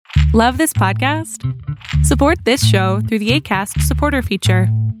Love this podcast? Support this show through the Acast supporter feature.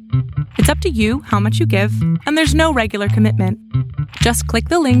 It's up to you how much you give, and there's no regular commitment. Just click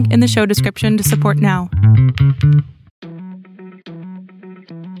the link in the show description to support now.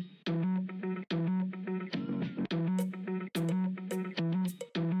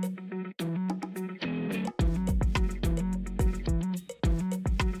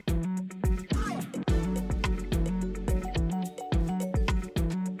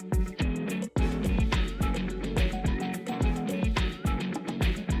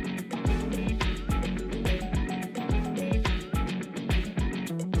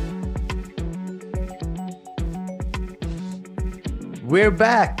 We're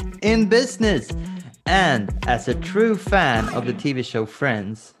back in business. And as a true fan of the TV show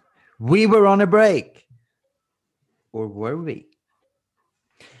Friends, we were on a break. Or were we?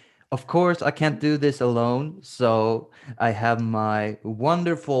 Of course, I can't do this alone. So I have my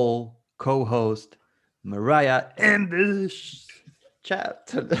wonderful co-host, Mariah, in this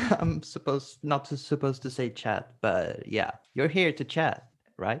chat. I'm not supposed to say chat, but yeah, you're here to chat,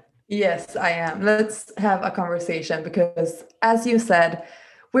 right? Yes, I am. Let's have a conversation because, as you said,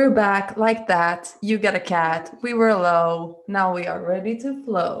 we're back like that. You get a cat. We were low. Now we are ready to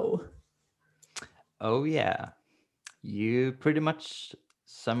flow. Oh, yeah. You pretty much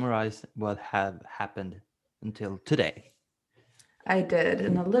summarized what have happened until today. I did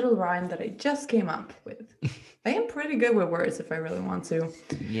in a little rhyme that I just came up with. I am pretty good with words if I really want to.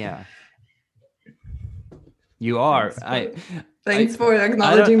 Yeah. You are. Thanks for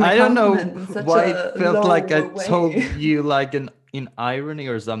acknowledging my compliment. I don't know why it felt like I told you like in irony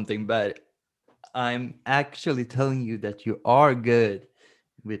or something, but I'm actually telling you that you are good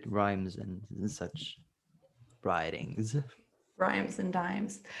with rhymes and such writings. Rhymes and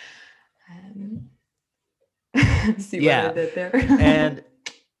dimes. See what I did there? And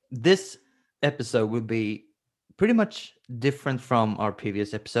this episode will be pretty much different from our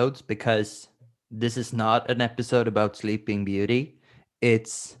previous episodes because this is not an episode about Sleeping Beauty.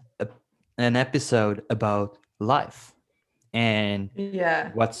 It's an episode about life and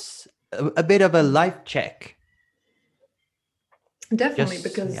what's a bit of a life check. Definitely,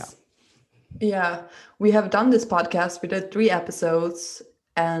 because we have done this podcast. We did 3 episodes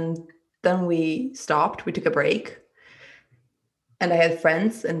and then we stopped. We took a break. And I had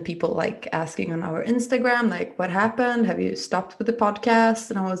friends and people like asking on our Instagram, like, what happened? Have you stopped with the podcast?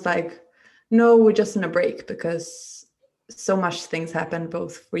 And I was like, no, we're just in a break because so much things happened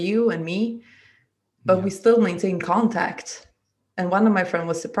both for you and me, but we still maintain contact. And one of my friends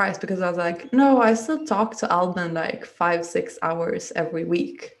was surprised because I was like, no, I still talk to Albin like 5-6 hours every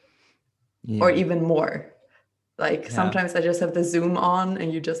week or even more. Like sometimes I just have the Zoom on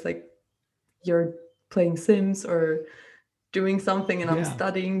and you just like, you're playing Sims or doing something and I'm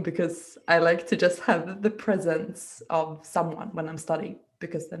studying because I like to just have the presence of someone when I'm studying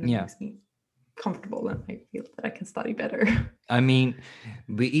because then it makes me comfortable and I feel that I can study better. I mean,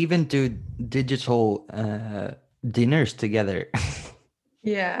 we even do digital dinners together.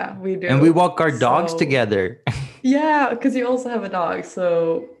 Yeah, we do. And we walk our dogs together. Yeah, because you also have a dog.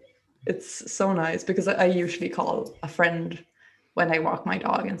 So it's so nice because I usually call a friend when I walk my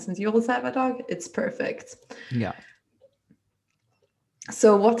dog. And since you also have a dog, it's perfect. Yeah.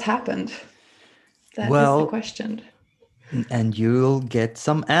 So what happened? That is the question. And you'll get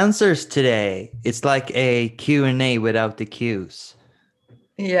some answers today. It's like a Q&A without the Q's.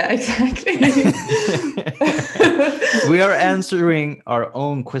 Yeah, exactly. We are answering our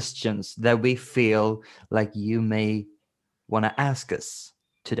own questions that we feel like you may want to ask us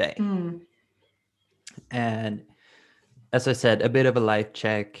today. And as I said, a bit of a life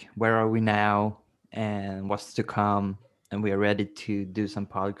check. Where are we now and what's to come? And we are ready to do some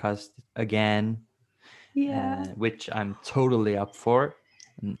podcasts again. Yeah. Which I'm totally up for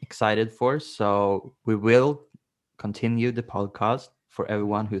and excited for. So we will continue the podcast for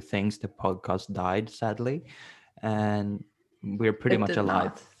everyone who thinks the podcast died, sadly. And we're pretty much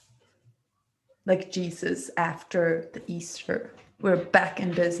alive. Not. Like Jesus after the Easter. We're back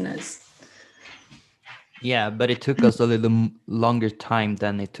in business. Yeah, but it took us a little longer time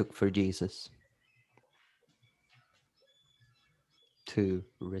than it took for Jesus to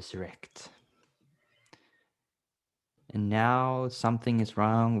resurrect. And now something is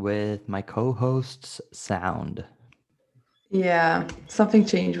wrong with my co-host's sound. Yeah, something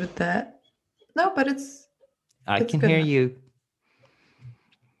changed with that. No, but I can hear you.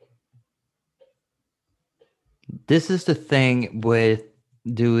 This is the thing with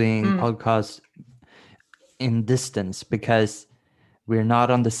doing podcasts in distance because we're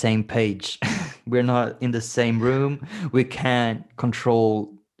not on the same page. We're not in the same room. We can't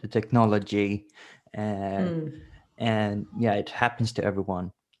control the technology, Mm. and yeah, it happens to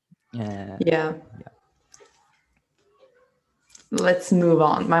everyone. Yeah. Yeah. Let's move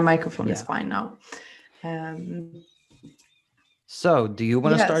on. My microphone is Yeah. fine now. Um, So, do you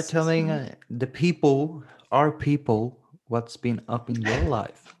want to start yes. telling the people, our people, what's been up in your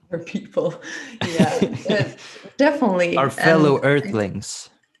life? For people. Yeah, definitely. Our fellow Earthlings.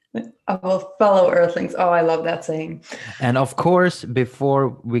 Our fellow Earthlings. Oh, I love that saying. And of course,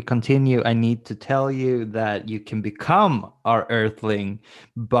 before we continue, I need to tell you that you can become our Earthling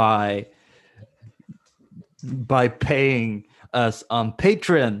by paying us on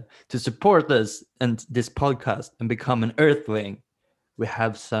Patreon to support us and this podcast and become an Earthling. We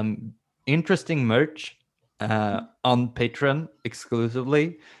have some interesting merch on Patreon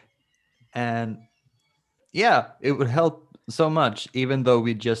exclusively, and yeah, it would help so much. Even though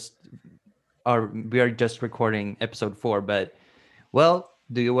we are just recording episode 4, but well,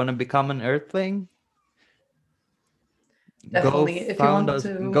 do you want to become an Earthling? Definitely. If you want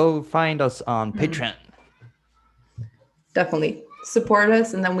to Go find us on Patreon. Definitely support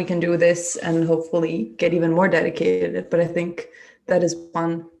us, and then we can do this and hopefully get even more dedicated. But I think that is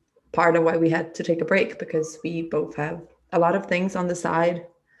one part of why we had to take a break, because we both have a lot of things on the side,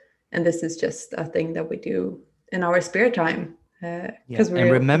 and this is just a thing that we do in our spare time, because we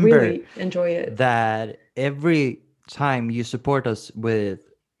remember really enjoy it. that every time you support us with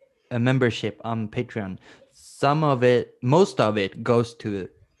a membership on Patreon, most of it goes to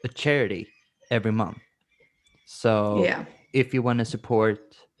a charity every month. So Yeah. if you want to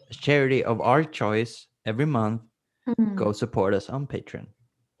support a charity of our choice every month, go support us on Patreon.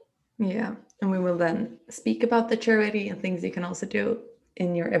 Yeah, and we will then speak about the charity and things you can also do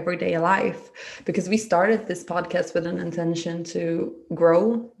in your everyday life, because we started this podcast with an intention to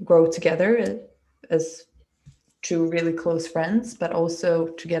grow together as two really close friends, but also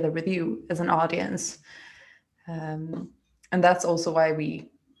together with you as an audience. And that's also why we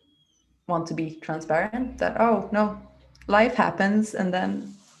want to be transparent, that, oh no, life happens and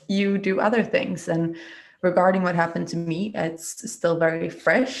then you do other things. And regarding what happened to me, it's still very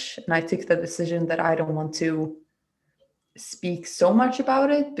fresh, and I took the decision that I don't want to speak so much about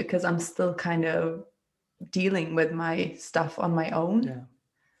it, because I'm still kind of dealing with my stuff on my own.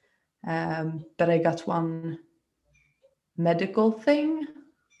 But I got one medical thing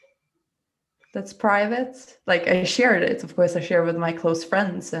that's private. Like, I shared it, of course I share with my close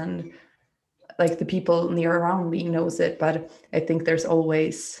friends, and like the people near around me knows it, but I think there's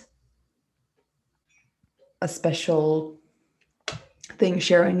always a special thing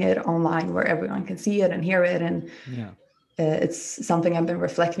sharing it online where everyone can see it and hear it. And it's something I've been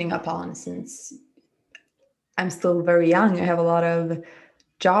reflecting upon since I'm still very young. I have a lot of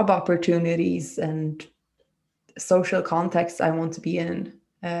job opportunities and social contexts I want to be in,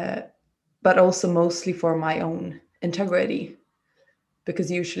 but also mostly for my own integrity,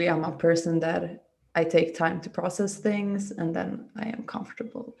 because usually I'm a person that I take time to process things, and then I am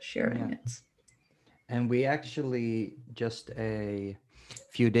comfortable sharing it. And we actually just a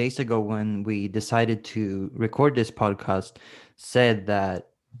few days ago, when we decided to record this podcast, said that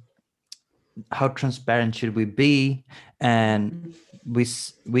how transparent should we be, and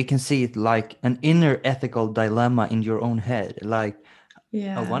we can see it like an inner ethical dilemma in your own head. Like,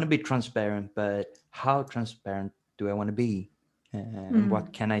 I want to be transparent, but how transparent do I want to be? And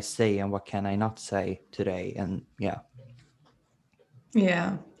what can I say and what can I not say today? And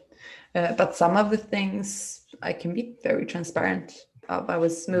but some of the things I can be very transparent of. I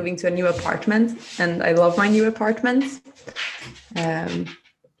was moving to a new apartment, and I love my new apartment.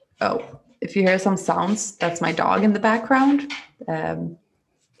 If you hear some sounds, that's my dog in the background.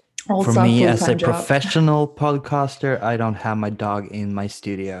 Also, for me, as a job. professional podcaster, I don't have my dog in my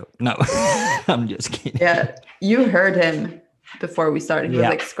studio. No, I'm just kidding. Yeah, you heard him before we started. He was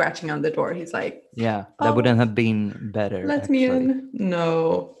like scratching on the door. He's like, yeah, that wouldn't have been better. Let me in.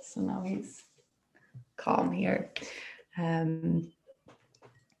 No. So now he's calm here.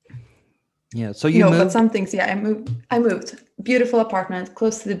 Yeah, so you moved. But some things, I moved. Beautiful apartment,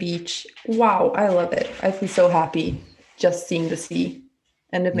 close to the beach. Wow, I love it. I feel so happy just seeing the sea,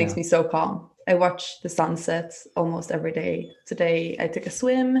 and it makes me so calm. I watch the sunsets almost every day. Today I took a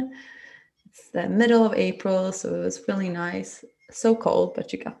swim. It's the middle of April, so it was really nice. So cold,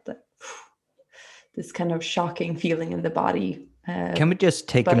 but you got this kind of shocking feeling in the body. Can we just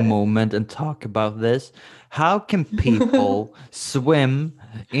take a moment and talk about this? How can people swim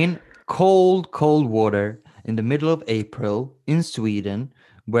in cold water in the middle of April in Sweden,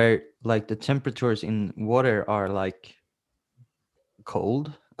 where like the temperatures in water are like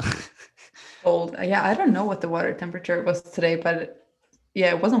cold? Cold. Yeah, I don't know what the water temperature was today, but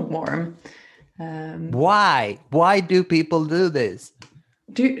Yeah, it wasn't warm. Why? Why do people do this?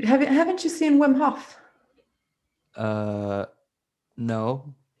 Haven't you seen Wim Hof?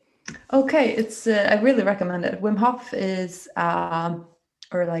 No. Okay, it's I really recommend it. Wim Hof is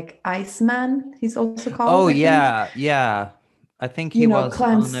or like Iceman, he's also called, Oh I think. yeah. I think he was on a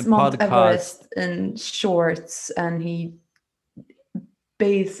Climbs Mount podcast. Everest in shorts, and he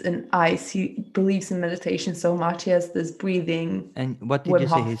bathes in ice. He believes in meditation so much. He has this breathing, And what did Wim you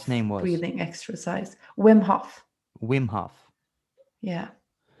say his Hof name was? breathing exercise. Wim Hof. Wim Hof. Yeah.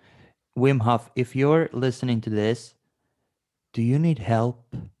 Wim Hof, if you're listening to this, do you need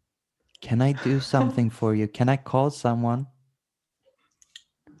help? Can I do something for you? Can I call someone?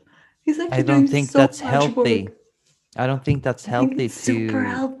 He's I actually don't doing think so that's much healthy. work. I don't think that's I think healthy it's super to.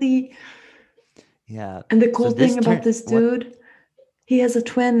 healthy. Yeah. And the So cool this thing about turn this what? dude, he has a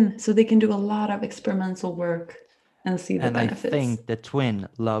twin, so they can do a lot of experimental work and see the And I benefits. think the twin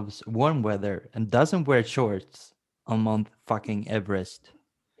loves warm weather and doesn't wear shorts on Mount fucking Everest.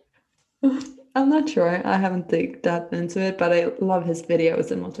 I'm not sure. I haven't dig that into it, but I love his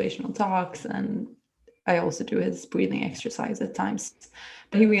videos and motivational talks, and I also do his breathing exercise at times.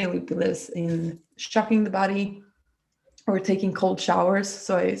 But he really believes in shocking the body or taking cold showers.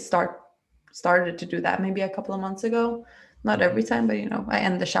 So I started to do that maybe a couple of months ago. Not every time, but I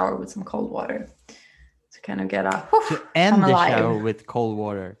end the shower with some cold water to kind of get a To I'm end the shower alive. with cold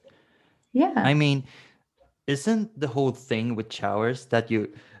water. Yeah. I mean, isn't the whole thing with showers that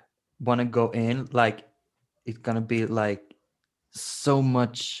you want to go in like it's gonna be like so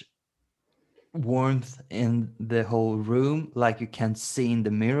much warmth in the whole room, like you can see in the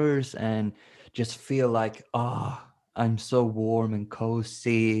mirrors and just feel like, I'm so warm and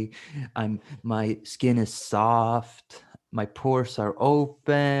cozy. My skin is soft, my pores are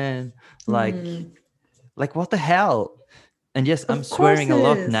open, like what the hell? And yes, I'm Of course swearing a it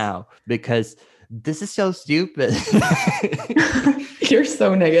lot is. now because this is so stupid. You're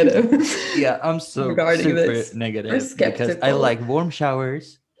so negative. Yeah, I'm so regarding super this. Or negative because I skeptical. like warm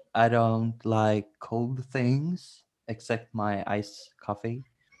showers. I don't like cold things except my iced coffee.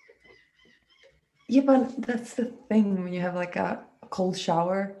 Yeah, but that's the thing when you have like a cold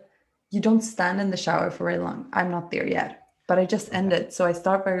shower, you don't stand in the shower for very long. I'm not there yet, but I just ended. So I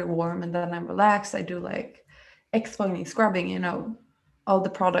start very warm and then I'm relaxed. I do like exfoliating, scrubbing, all the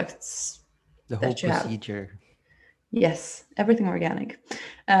products The whole that you have. procedure. Yes, everything organic,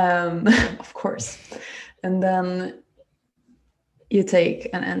 of course. And then you take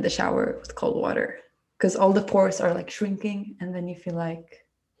and end the shower with cold water because all the pores are like shrinking, and then you feel like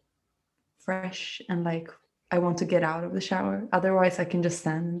fresh and like I want to get out of the shower. Otherwise, I can just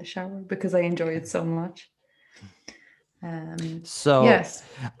stand in the shower because I enjoy it so much. So Yes.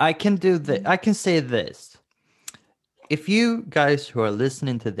 I can do the I can say this. If you guys who are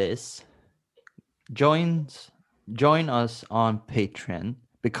listening to this join us on Patreon,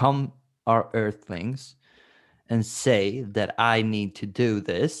 become our earthlings, and say that I need to do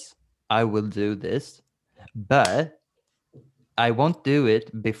this, I will do this. But I won't do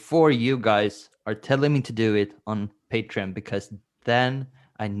it before you guys are telling me to do it on Patreon because then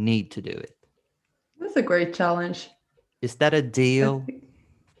I need to do it. That's a great challenge. Is that a deal?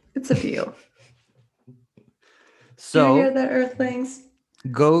 It's a deal. Do you hear So that, Earthlings?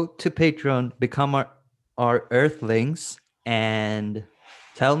 go to Patreon, become our Earthlings, and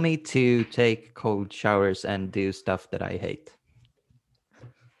tell me to take cold showers and do stuff that I hate.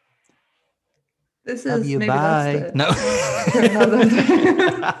 This Love is you, maybe that's bye. the No. another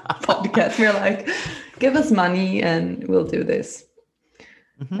podcast. We're like, give us money and we'll do this.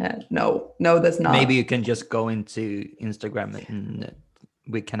 No, that's not. Maybe you can just go into Instagram and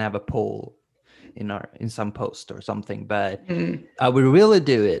we can have a poll in some post or something. But I would really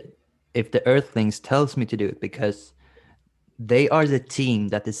do it if the Earthlings tells me to do it because they are the team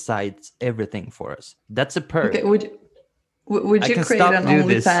that decides everything for us. That's a perk. Okay, would I you can create stop an do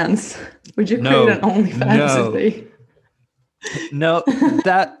this. OnlyFans? Would you No, create an OnlyFans no. if they? No,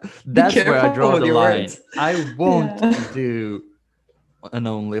 that's where I careful draw with the your line. words. I won't Yeah. do an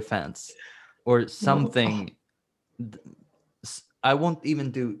OnlyFans or something. I won't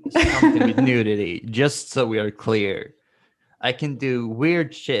even do something with nudity, just so we are clear. I can do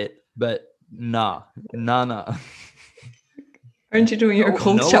weird shit, but nah. Aren't you doing your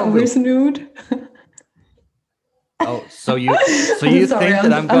cold No one will. showers nude? Oh, so you I'm sorry, think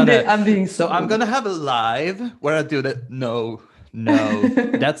that I'm being so I'm gonna have a live where I do that? No,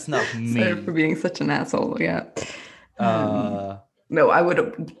 that's not me. Sorry for being such an asshole. Yeah. No, I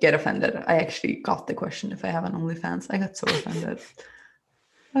would get offended. I actually got the question if I have an OnlyFans. I got so offended.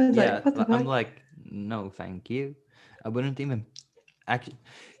 I was Yeah, like, what the I'm fuck? like, no, thank you. I wouldn't even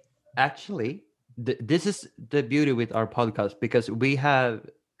Actually, this is the beauty with our podcast, because we have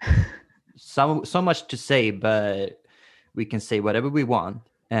so much to say, but we can say whatever we want.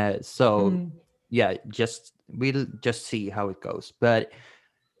 So yeah, we'll just see how it goes. But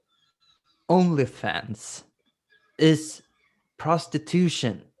OnlyFans is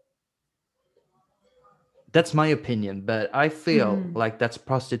prostitution. That's my opinion, but I feel like that's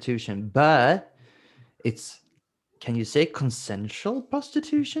prostitution. But it's, can you say consensual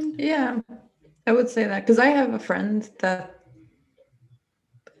prostitution? Yeah, I would say that because I have a friend that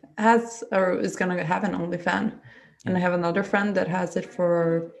has or is going to have an OnlyFans, and I have another friend that has it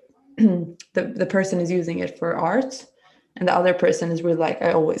for the person is using it for art, and the other person is really like,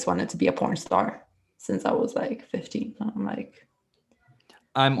 I always wanted to be a porn star since I was like 15. I'm like,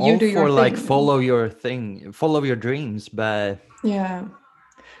 I'm you all do your for like thing. follow your thing, follow your dreams, but Yeah.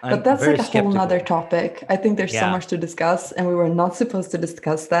 I'm But that's very like a whole nother skeptical. topic. I think there's so Yeah. much to discuss, and we were not supposed to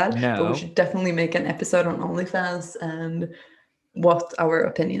discuss that. But we No. should definitely make an episode on OnlyFans and what our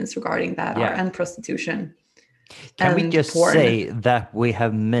opinions regarding that are, Yeah. and prostitution. Can we and just porn. say that we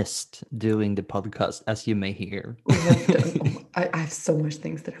have missed doing the podcast, as you may hear? We have done, I have so much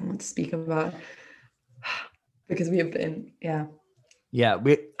things that I want to speak about because we have been, Yeah,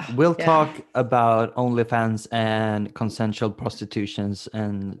 we'll talk about OnlyFans and consensual prostitutions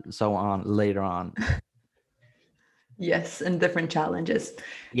and so on later on. Yes, and different challenges.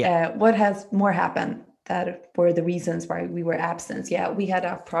 Yeah. What has more happened that were the reasons why we were absent? Yeah, we had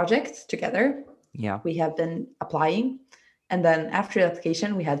a project together. Yeah. We have been applying, and then after the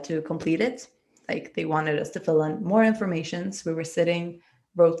application we had to complete it. Like they wanted us to fill in more information, so we were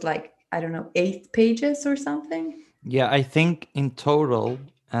wrote like, I don't know, 8 pages or something. Yeah, I think in total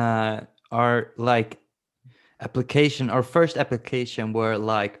our like our first application were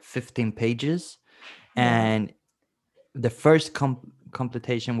like 15 pages, and the first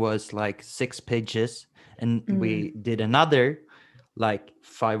completion was like 6 pages, and we did another like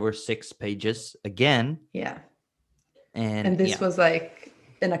 5 or 6 pages again. Yeah. And this was like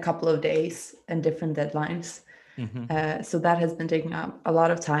in a couple of days and different deadlines. So that has been taking up a lot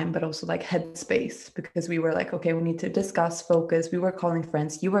of time, but also like headspace, because we were like, okay, we need to discuss, focus. We were calling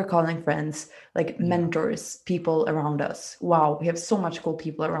friends, you were calling friends, like mentors, people around us. Wow, we have so much cool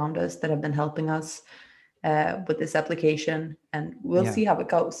people around us that have been helping us with this application, and we'll see how it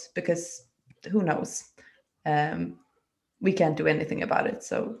goes, because who knows, we can't do anything about it.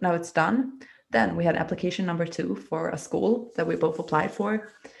 So now it's done. Then we had application number 2 for a school that we both applied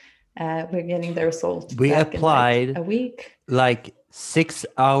for. We're getting the result. We applied in like a week, like 6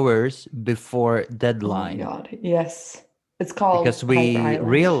 hours before deadline. Oh my God, yes. It's called because we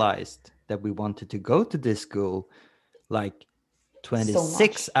realized that we wanted to go to this school like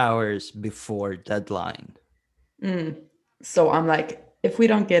 26 hours before deadline. So I'm like, if we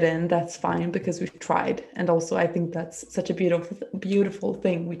don't get in, that's fine, because we've tried. And also I think that's such a beautiful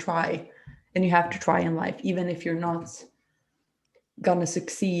thing. We try, and you have to try in life, even if you're not gonna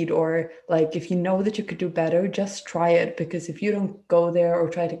succeed, or like if you know that you could do better, just try it. Because if you don't go there or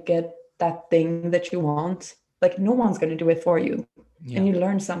try to get that thing that you want, like no one's going to do it for you. And you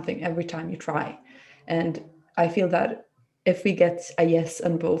learn something every time you try. And I feel that if we get a yes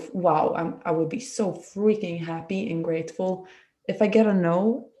on both, wow, I would be so freaking happy and grateful. If I get a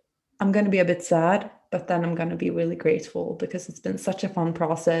no, I'm going to be a bit sad, but then I'm going to be really grateful, because it's been such a fun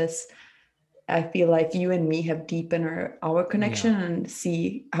process. I feel like you and me have deepened our connection and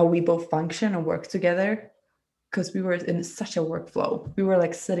see how we both function and work together, because we were in such a workflow. We were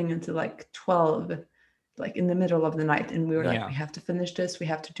like sitting until like 12, like in the middle of the night, and we were like, we have to finish this, we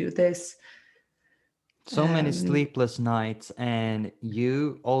have to do this. So many sleepless nights. And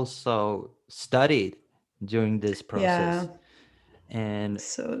you also studied during this process. And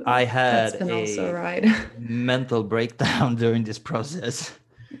so I had that's been also right. mental breakdown during this process.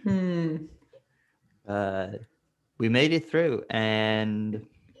 We made it through, and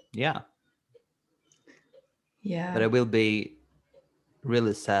but it will be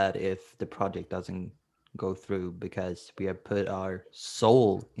really sad if the project doesn't go through, because we have put our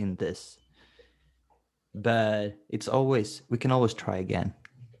soul in this. But we can always try again.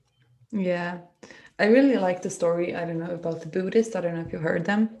 I really like the story. I don't know about the Buddhist. I don't know if you heard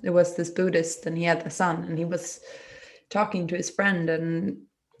them. It was this Buddhist, and he had a son, and he was talking to his friend, and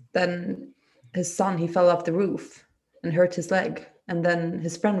then his son, he fell off the roof and hurt his leg. And then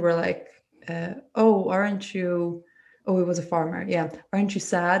his friend were like, aren't you, he was a farmer. Aren't you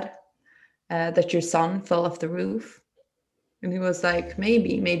sad that your son fell off the roof? And he was like,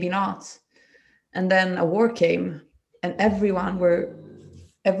 maybe not. And then a war came, and everyone were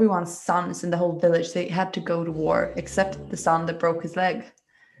everyone's sons in the whole village, they had to go to war except the son that broke his leg.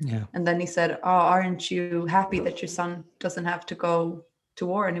 Yeah. And then he said, "Oh, aren't you happy that your son doesn't have to go to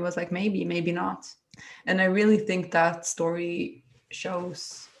war?" And he was like, "Maybe, maybe not." And I really think that story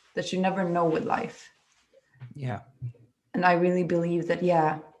shows that you never know with life. Yeah. And I really believe that,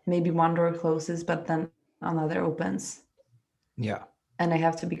 yeah, maybe one door closes, but then another opens. Yeah. And I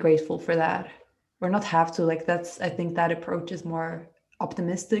have to be grateful for that. Or not have to, like, I think that approach is more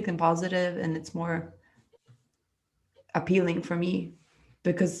optimistic and positive, and it's more appealing for me,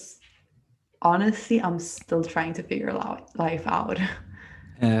 because honestly, I'm still trying to figure life out.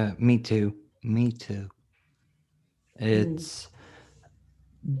 Me too. Me too. It's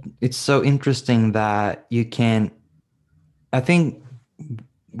so interesting that you can. I think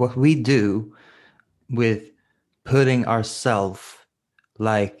what we do with putting ourselves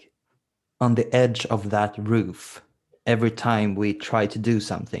like on the edge of that roof every time we try to do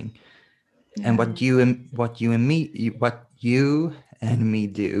something, and what you and me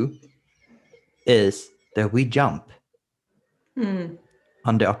do is that we jump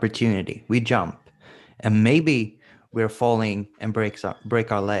on the opportunity. We jump, and maybe we're falling and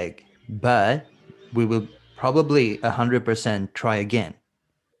break our leg, but we will probably 100% try again.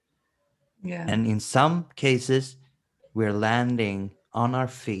 Yeah. And in some cases, we're landing on our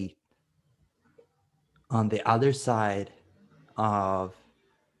feet on the other side of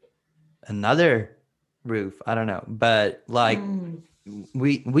another roof. I don't know, but like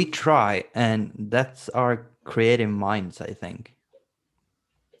we try, and that's our creative minds, I think.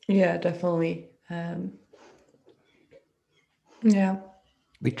 Yeah, definitely. Yeah.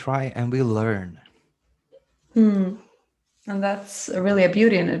 We try and we learn. And that's really a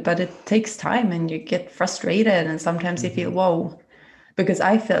beauty in it, but it takes time and you get frustrated, and sometimes you feel, whoa, because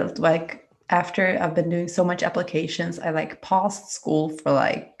I felt like after I've been doing so much applications, I like paused school for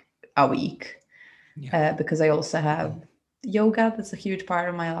like a week, because I also have yoga. That's a huge part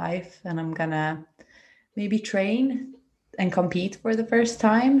of my life, and I'm gonna maybe train and compete for the first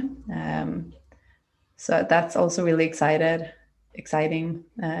time. So that's also really exciting.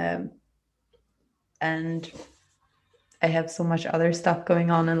 And I have so much other stuff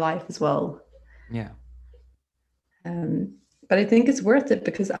going on in life as well. Yeah. But I think it's worth it,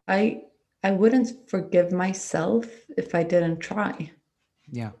 because I wouldn't forgive myself if I didn't try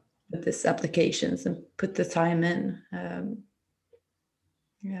Yeah. with these applications and put the time in.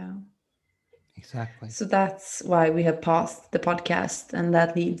 Yeah. Exactly. So that's why we have paused the podcast, and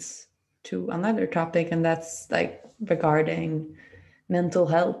that leads to another topic, and that's like regarding mental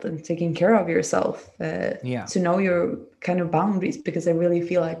health and taking care of yourself, to know your kind of boundaries, because I really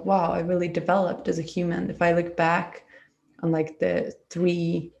feel like, wow, I really developed as a human. If I look back on like the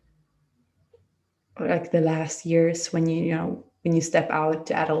last years, when when you step out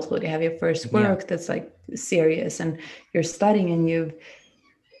to adulthood, you have your first work that's like serious, and you're studying and you've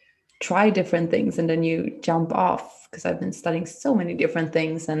tried different things, and then you jump off, because I've been studying so many different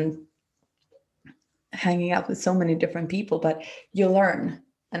things and hanging out with so many different people, but you learn.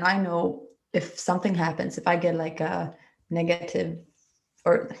 And I know if something happens, if I get like a negative,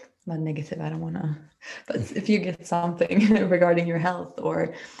 or not negative, I don't want to, but if you get something regarding your health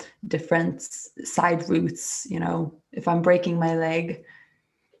or different side routes, if I'm breaking my leg,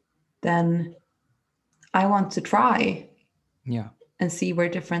 then I want to try and see where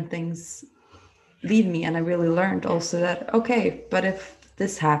different things lead me. And I really learned also that, okay, but if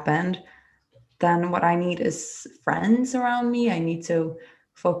this happened, then what I need is friends around me. I need to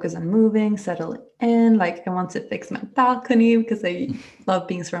focus on moving, settle in. Like, I want to fix my balcony because I love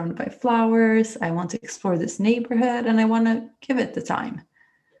being surrounded by flowers. I want to explore this neighborhood, and I want to give it the time.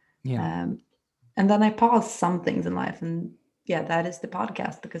 And then I pause some things in life, and that is the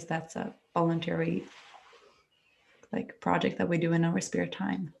podcast, because that's a voluntary like project that we do in our spare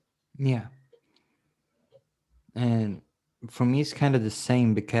time. Yeah. And for me, it's kind of the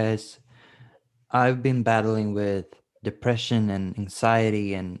same, because I've been battling with depression and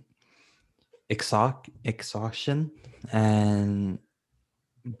anxiety and exhaustion, and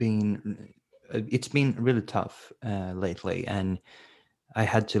it's been really tough lately, and I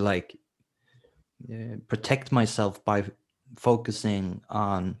had to like protect myself by focusing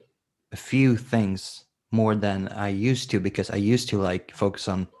on a few things more than I used to, because I used to like focus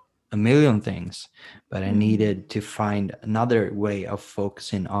on a million things, but I needed to find another way of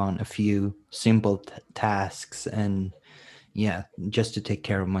focusing on a few simple tasks, and just to take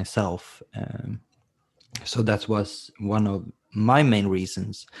care of myself. So that was one of my main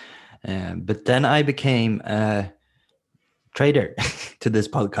reasons. But then I became a trader to this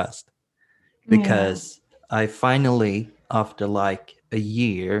podcast, because I finally after like a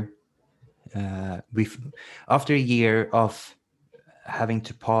year, after a year of having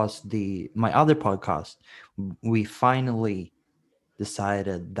to pause my other podcast, we finally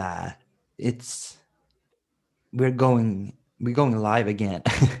decided that we're going live again.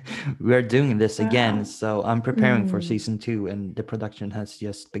 We're doing this again. Wow. So I'm preparing for season 2, and the production has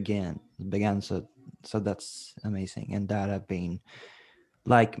just began. So that's amazing, and that have been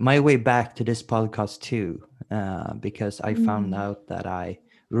like my way back to this podcast too, because I found out that I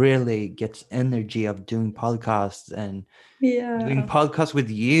really get energy of doing podcasts, and doing Yeah. podcasts with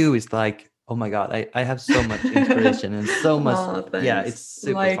you is like, oh my god, I have so much inspiration and so much. Oh, Yeah, thanks. it's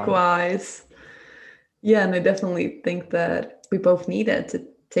super fun. Likewise. Yeah, and I definitely think that we both needed to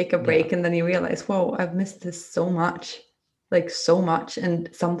take a break, and then you realize, whoa, I've missed this so much, like so much. And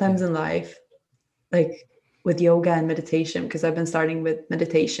sometimes in life, like with yoga and meditation, because I've been starting with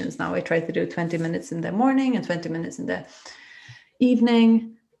meditations now. I try to do 20 minutes in the morning and 20 minutes in the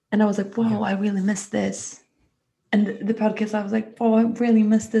evening. And I was like, whoa, I really miss this. And the podcast, I was like, oh, I really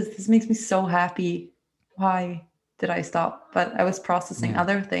miss this. This makes me so happy. Why did I stop? But I was processing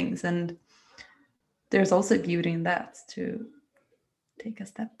other things. And there's also beauty in that, to take a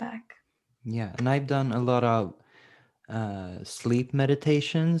step back. Yeah, and I've done a lot of sleep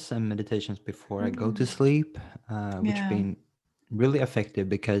meditations and meditations before I go to sleep, which have been really effective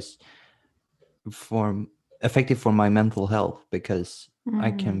for my mental health, because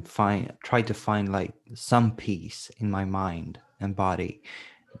I can try to find like some peace in my mind and body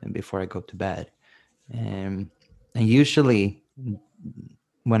before I go to bed. And usually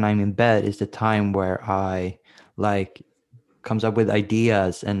when I'm in bed is the time where I like comes up with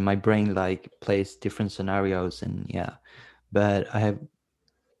ideas, and my brain like plays different scenarios, and but I have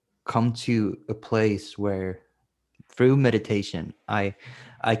come to a place where through meditation I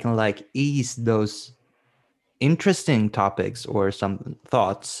can like ease those interesting topics or some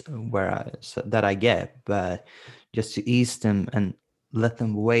thoughts that I get, but just to ease them and let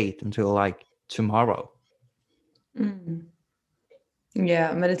them wait until like tomorrow.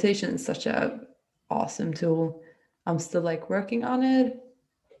 Yeah, meditation is such a awesome tool. I'm still like working on it.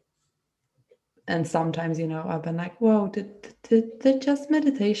 And sometimes, I've been like, whoa, did just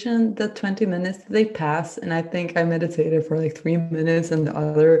meditation, the 20 minutes, they pass? And I think I meditated for like 3 minutes, and the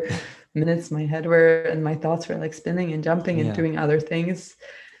other minutes my head and my thoughts were like spinning and jumping and doing other things.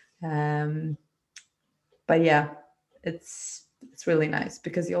 But yeah, it's really nice,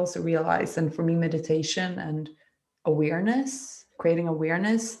 because you also realize, and for me, meditation and awareness, creating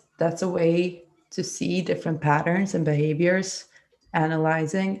awareness, that's a way to see different patterns and behaviors,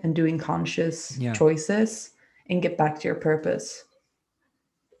 analyzing and doing conscious choices, and get back to your purpose.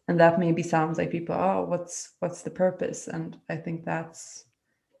 And that maybe sounds like people, oh, what's the purpose? And I think that's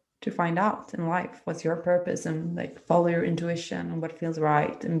to find out in life, what's your purpose, and like follow your intuition and what feels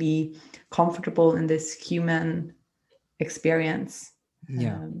right, and be comfortable in this human experience.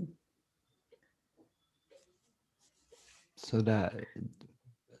 So that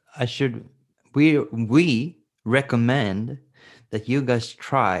we recommend that you guys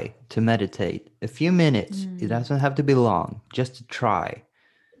try to meditate a few minutes. It doesn't have to be long, just to try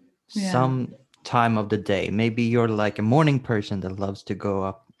some time of the day. Maybe you're like a morning person that loves to go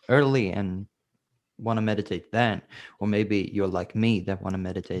up early and want to meditate then, or maybe you're like me that want to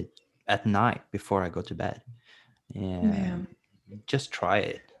meditate at night before I go to bed. Just try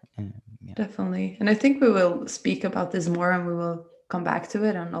it. Definitely. And I think we will speak about this more, and we will come back to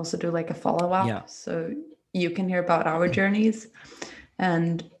it and also do like a follow-up, so you can hear about our journeys.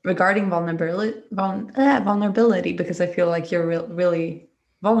 And regarding vulnerability, because I feel like you're really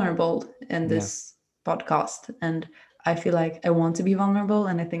vulnerable in this podcast, and I feel like I want to be vulnerable,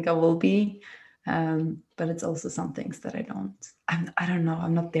 and I think I will be, but it's also some things that I don't know,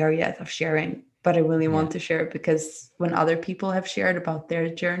 I'm not there yet of sharing, but I really want to share, because when other people have shared about their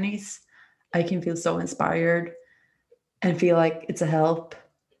journeys, I can feel so inspired and feel like it's a help.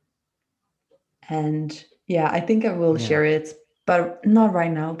 And I think I will share it, but not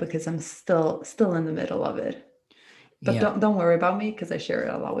right now, because I'm still in the middle of it. But don't worry about me, because I share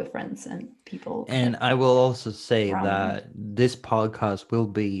it a lot with friends and people. And I will also say that this podcast will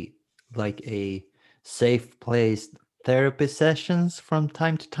be like a safe place, therapy sessions from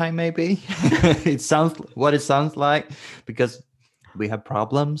time to time, maybe. It sounds like, because we have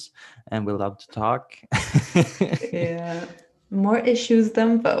problems and we love to talk. More issues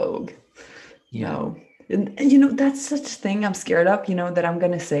than Vogue. And, you know, that's such a thing I'm scared of, you know, that I'm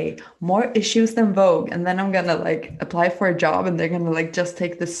gonna say more issues than Vogue, and then I'm gonna like apply for a job and they're gonna like just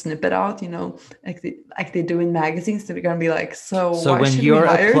take the snippet out, you know, like they do in magazines. They're gonna be like, so So why when should we you're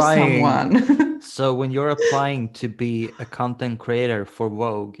hire applying, someone? so when you're applying to be a content creator for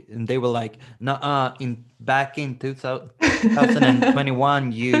Vogue, and they were like, "Nah, back in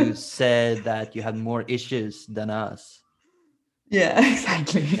 2021, you said that you had more issues than us." Yeah,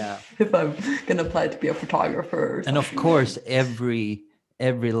 exactly. Yeah. If I'm gonna apply to be a photographer or And of something. course, every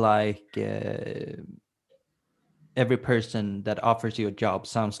like every person that offers you a job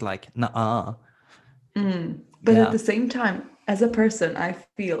sounds like, "Nah." But at Yeah. the same time, as a person, I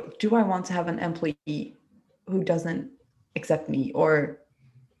feel, do I want to have an employee who doesn't accept me or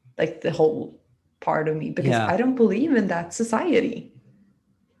like the whole part of me? Because Yeah. I don't believe in that society.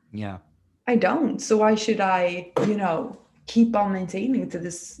 Yeah. I don't. So why should I, you know, keep on maintaining to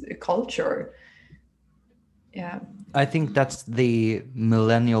this culture? Yeah. I think that's the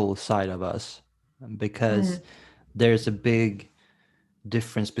millennial side of us, because there's a big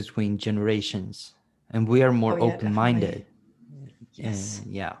difference between generations, and we are more Oh yeah, open-minded. definitely. Yes.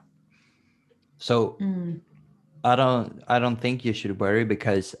 And yeah, so I don't think you should worry,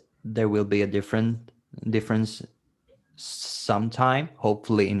 because there will be a difference sometime,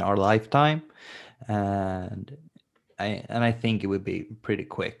 hopefully in our lifetime, and I think it would be pretty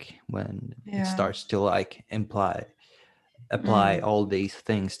quick when it Yeah. starts to like apply all these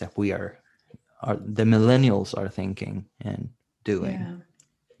things that we are the millennials are thinking and doing. Yeah.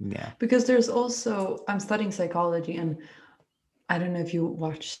 Yeah. Because there's also, I'm studying psychology, and I don't know if you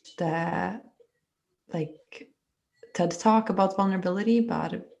watched the like TED Talk about vulnerability,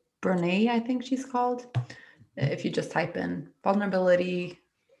 about Brene, I think she's called. If you just type in vulnerability,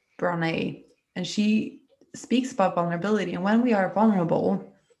 Brene, and she speaks about vulnerability. And when we are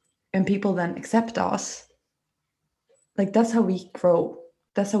vulnerable and people then accept us, like that's how we grow.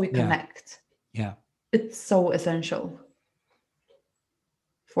 That's how we Yeah. connect. Yeah. It's so essential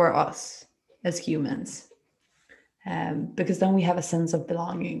for us as humans. Because then we have a sense of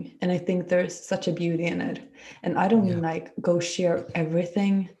belonging, and I think there's such a beauty in it. And I don't mean like go share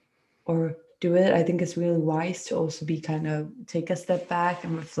everything or do it. I think it's really wise to also be kind of take a step back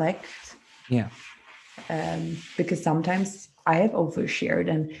and reflect, Yeah. because sometimes I have overshared,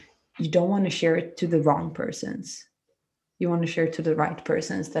 and you don't want to share it to the wrong persons. You want to share it to the right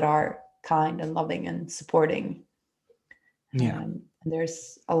persons that are kind and loving and supporting. Yeah. And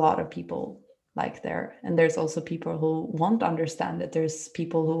there's a lot of people like there, and there's also people who won't understand it. There's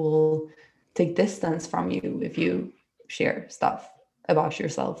people who will take distance from you if you share stuff about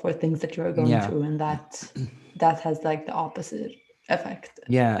yourself or things that you're going Yeah. through, and that has like the opposite effect.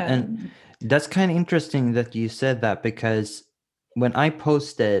 Yeah. And that's kind of interesting that you said that, because when I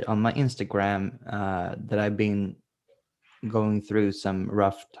posted on my Instagram that I've been going through some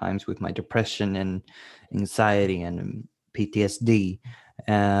rough times with my depression and anxiety and PTSD,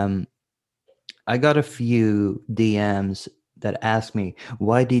 I got a few DMs that asked me,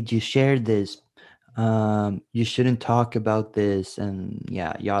 "Why did you share this? You shouldn't talk about this," and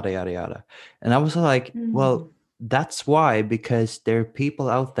yeah, yada yada yada. And I was like, well, that's why, because there are people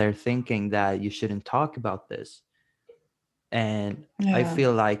out there thinking that you shouldn't talk about this. And I Yeah.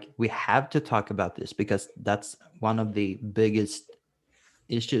 feel like we have to talk about this, because that's one of the biggest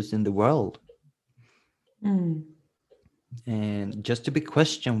issues in the world. And just to be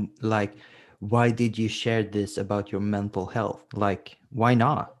questioned, like, why did you share this about your mental health? Like, why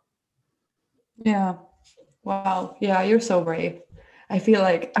not? Yeah. Wow. Yeah, you're so brave. I feel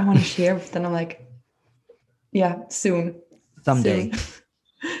like I want to share, but then I'm like, yeah, soon. Someday. Soon.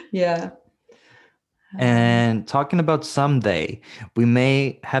 Yeah. And talking about someday, we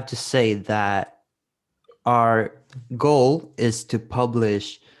may have to say that our goal is to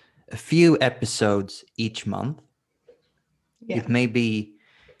publish a few episodes each month. Yeah. It may be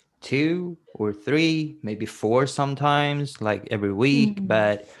 2 or 3, maybe 4 sometimes, like every week,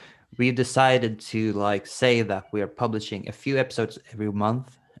 but we decided to like say that we are publishing a few episodes every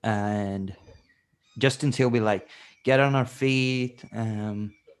month, and just until we like get on our feet,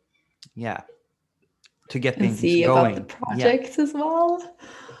 yeah, to get And things see about the going. projects as well.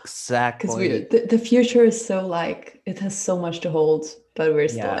 Because Exactly. the future is so like, it has so much to hold, but we're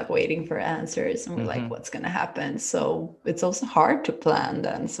still Yeah. like waiting for answers, and we're like, what's gonna happen? So it's also hard to plan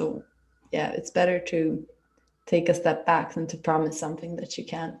then. So yeah, it's better to take a step back than to promise something that you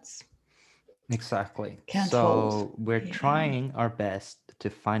can't Exactly. hold. So we're trying our best to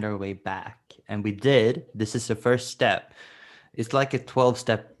find our way back, and we did. This is the first step. It's like a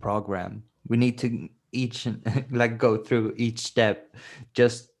 12-step program. We need to each like go through each step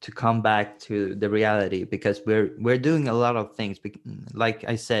just to come back to the reality, because we're doing a lot of things. Like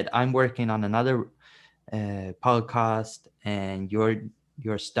I said, I'm working on another podcast, and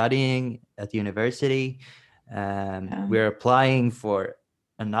you're studying at university. We're applying for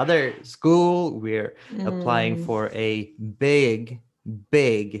another school. We're applying for a big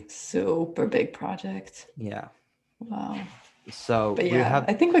super big project. Yeah. Wow. So But we have,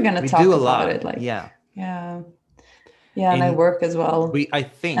 I think we're gonna we talk do a about lot. it. Like Yeah. And I work as well. I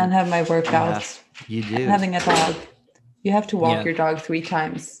think and have my workouts. You do. And having a dog. You have to walk Yeah. your dog 3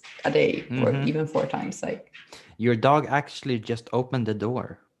 times a day, or even 4 times. Like, your dog actually just opened the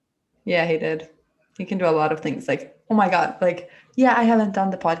door. Yeah, he did. He can do a lot of things. Like, oh my God, like, yeah, I haven't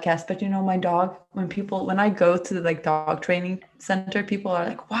done the podcast, but my dog, when I go to the like dog training center, people are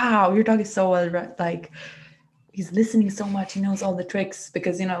like, wow, your dog is so well, like, he's listening so much. He knows all the tricks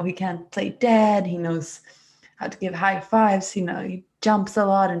because, he can't play dead. He knows how to give high fives. He jumps a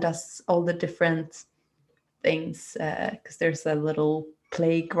lot and does all the different things because there's a little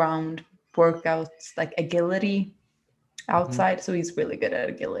playground workouts, like agility outside. So he's really good at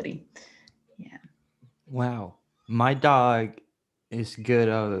agility. Yeah. Wow. My dog is good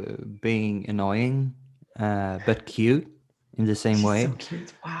at being annoying, but cute in the same way. So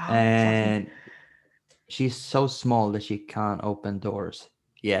cute. Wow. And she's so small that she can't open doors.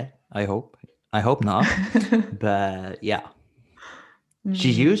 Yeah, I hope not. But yeah.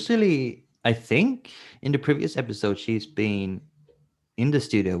 She usually, I think in the previous episode, she's been in the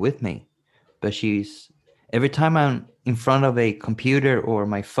studio with me, but every time I'm in front of a computer or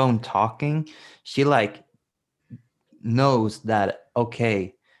my phone talking, she like knows that,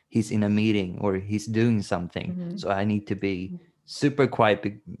 okay, he's in a meeting or he's doing something. So I need to be super quiet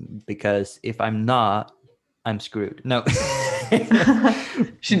because if I'm not, I'm screwed. No.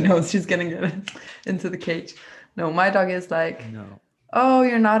 She knows she's getting into the cage. No, my dog is like, no. Oh,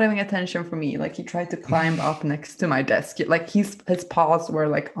 you're not having attention for me. Like, he tried to climb up next to my desk. Like, his paws were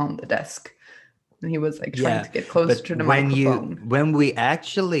like on the desk. And he was like trying to get closer to the microphone. When we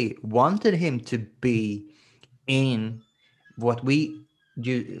actually wanted him to be in what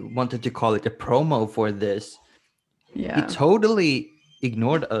you wanted to call it a promo for this, he totally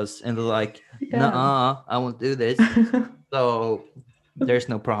ignored us and like, nuh-uh, I won't do this. So there's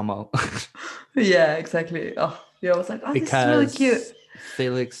no promo. Yeah, exactly. Oh, yeah, I was like, oh, this is really cute.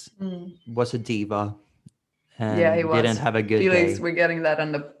 Felix was a diva. And he was. Didn't have a good Felix, day. we're getting that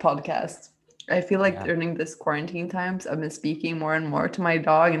on the podcast. I feel like during this quarantine times, I've been speaking more and more to my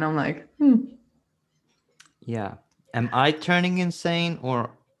dog, and I'm like, Yeah. Am I turning insane, or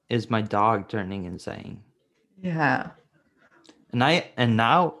is my dog turning insane? Yeah. And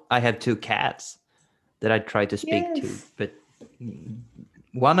now I have 2 cats that I try to speak to, but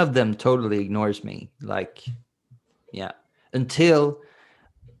one of them totally ignores me. Like, until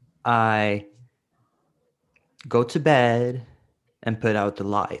I go to bed and put out the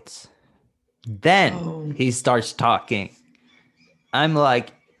lights. Then he starts talking. I'm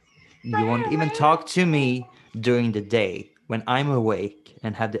like, you won't even talk to me during the day when I'm awake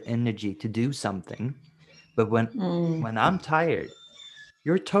and have the energy to do something. But when I'm tired,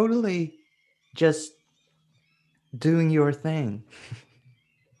 you're totally just doing your thing.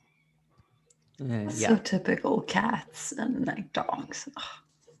 So typical cats and like dogs.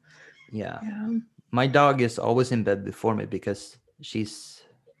 Yeah. My dog is always in bed before me because she's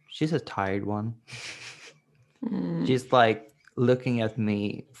a tired one. She's like looking at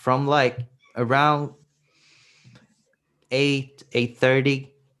me from like around 8:30.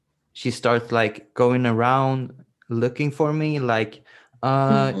 She starts like going around looking for me like,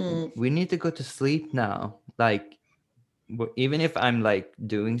 we need to go to sleep now. Like, even if I'm like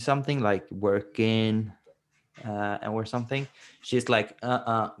doing something like working or something, she's like,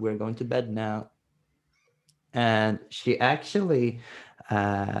 we're going to bed now. And she actually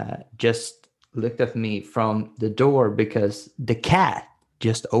just looked at me from the door because the cat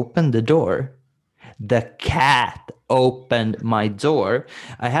just opened the door. The cat opened my door.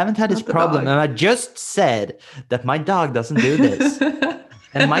 I haven't had this problem, and I just said that my dog doesn't do this.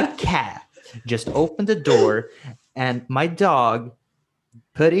 And my cat just opened the door, and my dog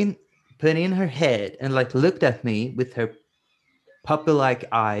put in her head and like looked at me with her puppy-like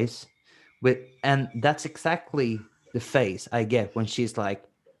eyes. And that's exactly the face I get when she's like,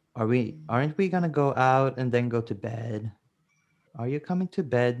 aren't we gonna go out and then go to bed? Are you coming to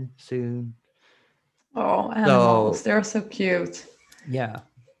bed soon? Oh, animals, they're so cute. Yeah.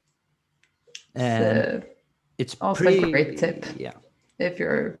 And it's also a great tip. Yeah. If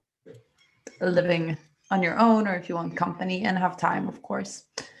you're living on your own or if you want company and have time, of course.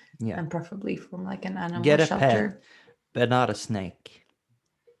 Yeah. And preferably from like an animal Get a shelter. pet, but not a snake.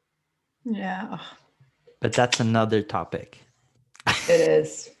 Yeah, But that's another topic. it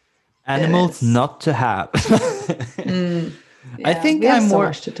is. Animals It is. not to have. I think we have I'm so more.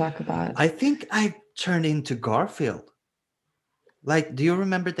 much to talk about. I think I turned into Garfield. Like, do you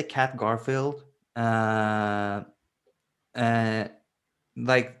remember the cat Garfield? Like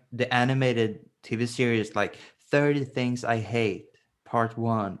the animated TV series, like 30 Things I Hate, Part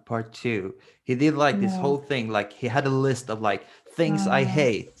 1, Part 2. He did like this whole thing. Like he had a list of like things I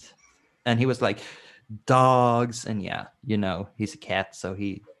hate, and he was like dogs, and yeah, you know, he's a cat, so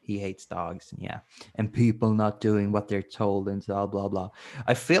he hates dogs, and yeah, and people not doing what they're told, and blah blah blah.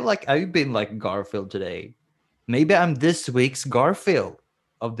 I feel like I've been like Garfield today. Maybe I'm this week's Garfield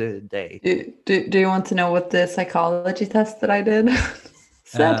of the day. Do you want to know what the psychology test that I did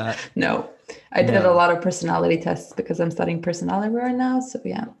said? No, I did a lot of personality tests because I'm studying personality right now. So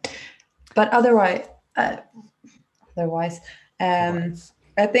yeah, but otherwise, I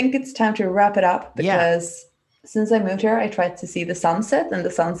think it's time to wrap it up because since I moved here, I tried to see the sunset, and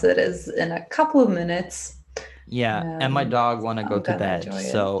the sunset is in a couple of minutes. Yeah, and my dog want to go to bed,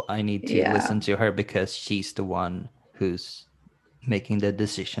 so I need to listen to her because she's the one who's making the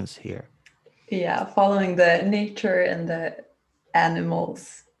decisions here. Yeah, following the nature and the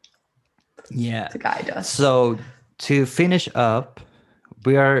animals. Yeah, to guide us. So to finish up,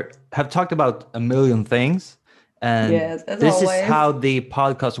 we have talked about a million things, and this is how the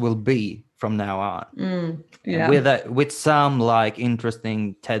podcast will be from now on. With some like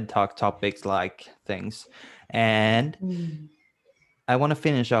interesting TED Talk topics, like things. And I want to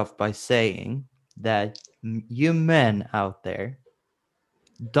finish off by saying that you men out there,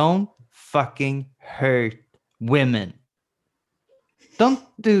 don't fucking hurt women. Don't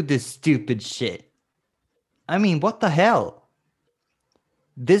do this stupid shit. I mean, what the hell?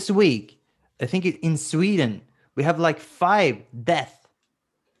 This week, I think in Sweden, we have like 5 deaths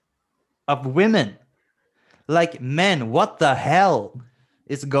of women. Like, men, what the hell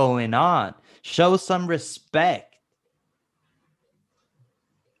is going on? Show some respect.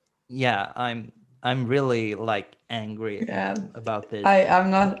 Yeah, I'm really like angry about this.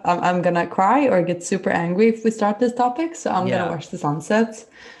 I'm gonna cry or get super angry if we start this topic. So I'm gonna watch the sunsets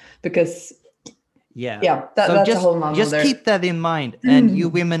because that's a whole nother. Just keep that in mind. And you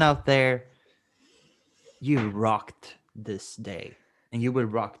women out there, you rocked this day, and you will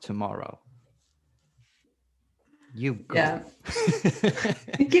rock tomorrow. You go. Yeah.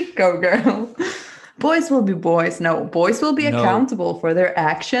 You go, girl. Boys will be boys. No, boys will be accountable for their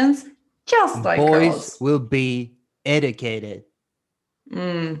actions, just like boys girls. Will be educated.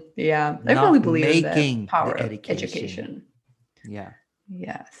 I really believe in the power of education. Yeah.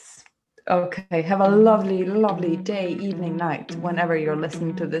 Yes. Okay. Have a lovely, lovely day, evening, night, whenever you're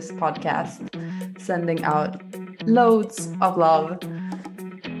listening to this podcast. Sending out loads of love.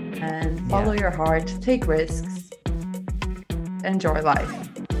 And follow your heart. Take risks. Enjoy life.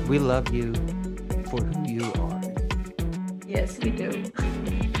 We love you for who you are. Yes, we do.